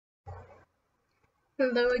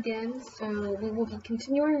Hello again. So we will be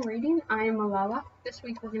continuing reading. I am Malala. This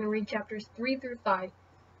week we're going to read chapters 3 through 5.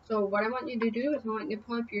 So what I want you to do is I want you to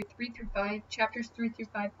pull up your chapters 3 through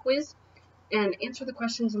 5 quiz and answer the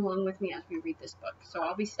questions along with me as we read this book. So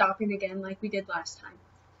I'll be stopping again like we did last time.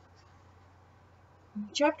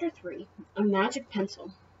 Chapter 3, A Magic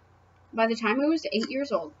Pencil. By the time I was 8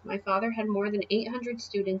 years old, my father had more than 800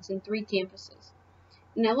 students in 3 campuses,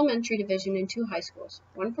 an elementary division and 2 high schools,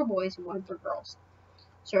 one for boys and one for girls.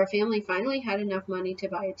 So our family finally had enough money to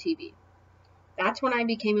buy a TV. That's when I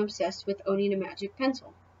became obsessed with owning a magic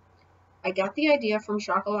pencil. I got the idea from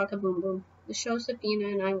Shakalaka Boom Boom, the show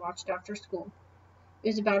Safina and I watched after school. It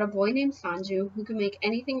was about a boy named Sanju who could make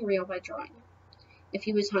anything real by drawing it. If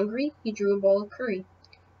he was hungry, he drew a bowl of curry,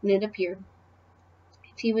 and it appeared.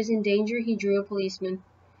 If he was in danger, he drew a policeman.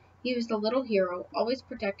 He was the little hero, always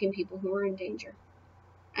protecting people who were in danger.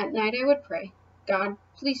 At night I would pray, God,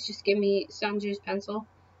 please just give me Sanju's pencil.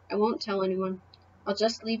 I won't tell anyone. I'll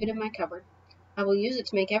just leave it in my cupboard. I will use it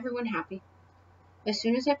to make everyone happy. As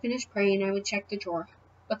soon as I finished praying, I would check the drawer,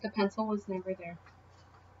 but the pencil was never there.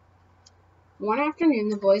 One afternoon,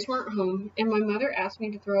 the boys weren't home, and my mother asked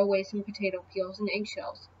me to throw away some potato peels and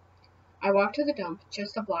eggshells. I walked to the dump,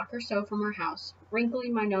 just a block or so from our house,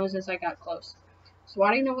 wrinkling my nose as I got close,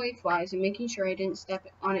 swatting away flies and making sure I didn't step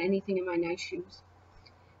on anything in my nice shoes.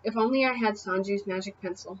 If only I had Sanju's magic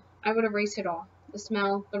pencil, I would erase it all. The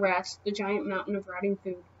smell, the rats, the giant mountain of rotting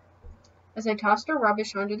food. As I tossed our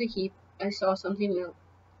rubbish onto the heap, I saw something new.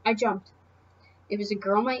 I jumped. It was a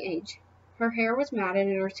girl my age. Her hair was matted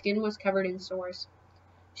and her skin was covered in sores.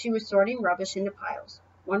 She was sorting rubbish into piles,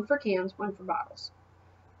 one for cans, one for bottles.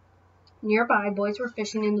 Nearby, boys were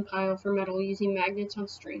fishing in the pile for metal using magnets on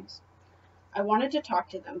strings. I wanted to talk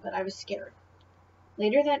to them, but I was scared.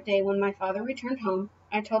 Later that day, when my father returned home,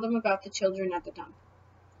 I told him about the children at the dump.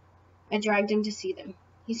 I dragged him to see them.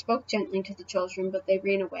 He spoke gently to the children, but they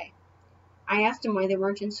ran away. I asked him why they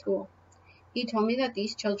weren't in school. He told me that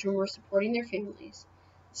these children were supporting their families,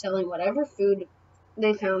 selling whatever food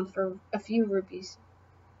they found for a few rupees.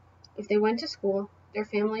 If they went to school, their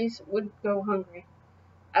families would go hungry.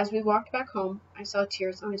 As we walked back home, I saw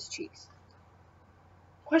tears on his cheeks.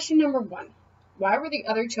 Question number 1. Why were the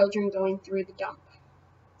other children going through the dump?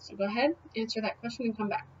 So go ahead, answer that question and come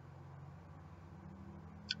back.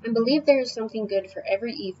 I believe there is something good for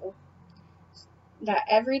every evil, that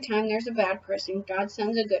every time there's a bad person, God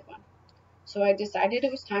sends a good one. So I decided it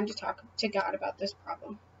was time to talk to God about this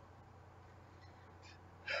problem.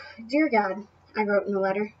 Dear God, I wrote in the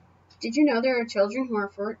letter, did you know there are children who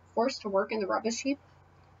are forced to work in the rubbish heap?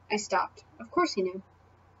 I stopped. Of course he knew.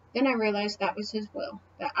 Then I realized that was his will,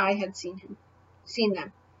 that I had seen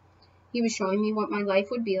them. He was showing me what my life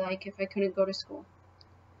would be like if I couldn't go to school.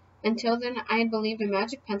 Until then, I had believed a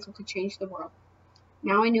magic pencil could change the world.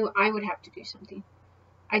 Now I knew I would have to do something.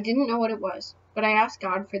 I didn't know what it was, but I asked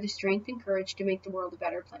God for the strength and courage to make the world a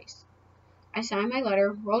better place. I signed my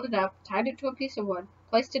letter, rolled it up, tied it to a piece of wood,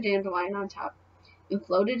 placed a dandelion on top, and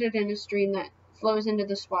floated it in a stream that flows into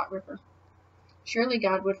the Swat River. Surely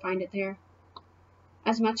God would find it there.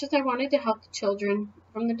 As much as I wanted to help the children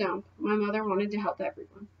from the dump, my mother wanted to help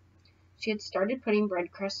everyone. She had started putting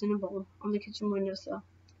bread crusts in a bowl on the kitchen windowsill.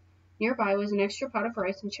 Nearby was an extra pot of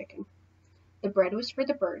rice and chicken. The bread was for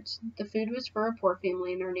the birds. The food was for a poor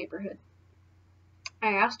family in our neighborhood.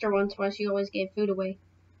 I asked her once why she always gave food away.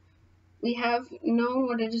 We have known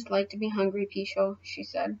what it is like to be hungry, Pisho, she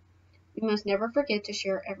said. We must never forget to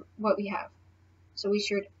share what we have. So we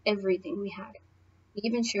shared everything we had. We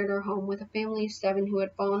even shared our home with a family of 7 who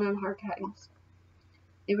had fallen on hard times.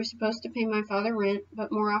 They were supposed to pay my father rent,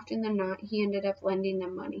 but more often than not, he ended up lending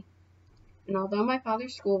them money. And although my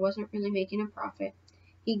father's school wasn't really making a profit,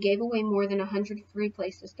 he gave away more than 100 free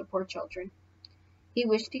places to poor children. He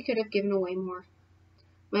wished he could have given away more.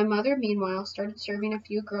 My mother, meanwhile, started serving a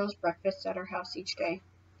few girls breakfasts at our house each day.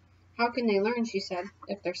 How can they learn, she said,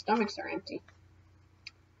 if their stomachs are empty?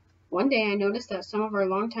 One day I noticed that some of our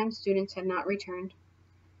longtime students had not returned.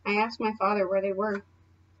 I asked my father where they were.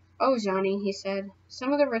 Oh, Johnny, he said,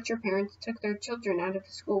 some of the richer parents took their children out of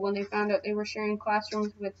the school when they found out they were sharing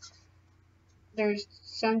classrooms with their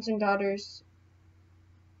sons and daughters.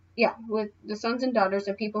 With the sons and daughters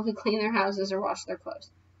of people who clean their houses or wash their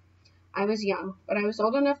clothes. I was young, but I was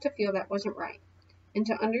old enough to feel that wasn't right, and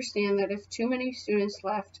to understand that if too many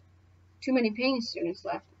paying students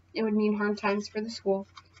left, it would mean hard times for the school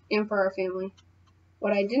and for our family.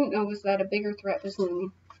 What I didn't know was that a bigger threat was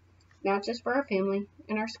looming, not just for our family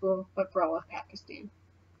and our school, but for all of Pakistan.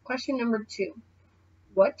 Question number 2.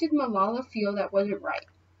 What did Malala feel that wasn't right?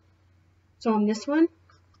 So on this one,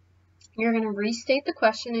 you're going to restate the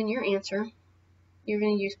question and your answer, You're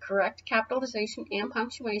going to use correct capitalization and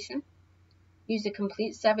punctuation, use a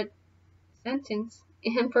complete sentence,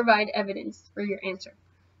 and provide evidence for your answer.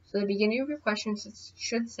 So the beginning of your questions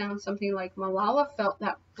should sound something like, Malala felt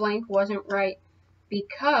that blank wasn't right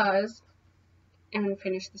because, and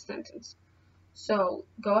finish the sentence. So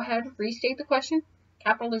go ahead, restate the question,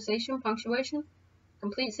 capitalization, punctuation,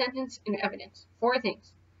 complete sentence, and evidence. 4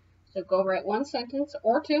 things. So go write 1 sentence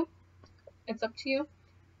or 2. It's up to you.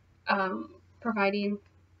 Providing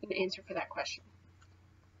an answer for that question.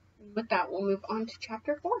 And with that, we'll move on to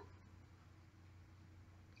chapter 4.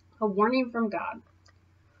 A warning from God.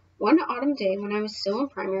 One autumn day when I was still in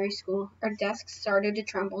primary school, our desks started to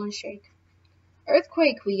tremble and shake.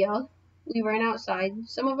 Earthquake, we yelled. We ran outside,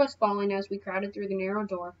 some of us falling as we crowded through the narrow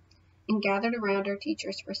door and gathered around our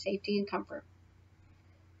teachers for safety and comfort,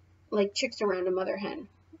 like chicks around a mother hen.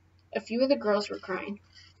 A few of the girls were crying.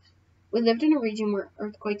 We lived in a region where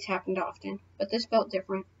earthquakes happened often, but this felt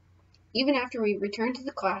different. Even after we returned to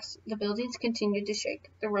the class, the buildings continued to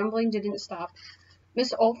shake. The rumbling didn't stop.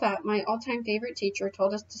 Miss Olfat, my all-time favorite teacher,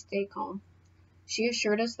 told us to stay calm. She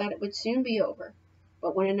assured us that it would soon be over.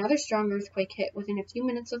 But when another strong earthquake hit within a few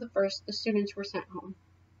minutes of the first, the students were sent home.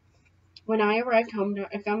 When I arrived home,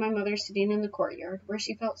 I found my mother sitting in the courtyard, where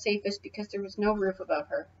she felt safest because there was no roof above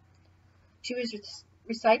her. She was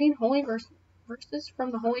reciting holy verses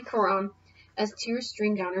from the Holy Quran as tears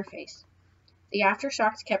streamed down her face. The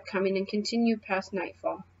aftershocks kept coming and continued past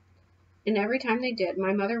nightfall. And every time they did,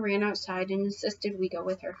 my mother ran outside and insisted we go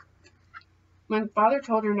with her. My father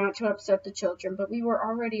told her not to upset the children, but we were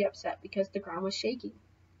already upset because the ground was shaking.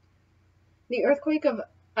 The earthquake of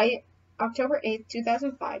October 8,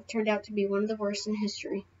 2005 turned out to be one of the worst in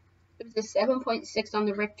history. It was a 7.6 on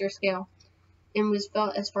the Richter scale and was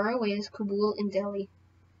felt as far away as Kabul and Delhi.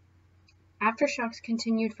 Aftershocks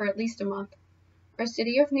continued for at least a month. Our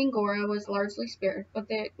city of Mingora was largely spared, but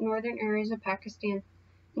the northern areas of Pakistan,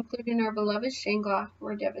 including our beloved Shangla,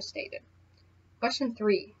 were devastated. Question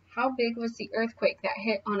 3. How big was the earthquake that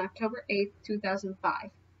hit on October 8, 2005?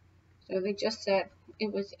 So they just said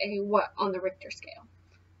it was a what on the Richter scale.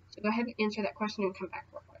 So go ahead and answer that question and come back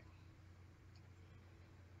real quick.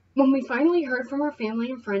 When we finally heard from our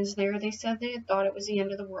family and friends there, they said they had thought it was the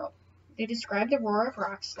end of the world. They described the roar of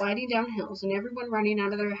rocks sliding down hills and everyone running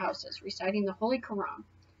out of their houses, reciting the Holy Quran,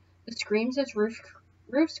 the screams as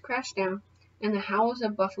roofs crashed down, and the howls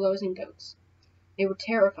of buffaloes and goats. They were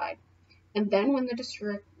terrified, and then when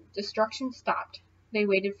the destruction stopped, they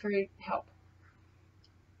waited for help.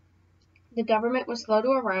 The government was slow to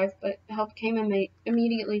arrive, but help came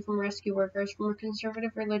immediately from rescue workers from a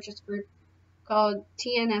conservative religious group called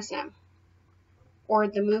TNSM, or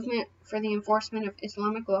the Movement for the Enforcement of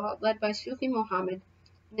Islamic Law, led by Sufi Muhammad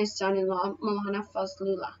and his son-in-law, Maulana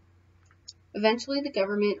Fazlullah. Eventually, the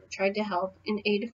government tried to help, and aid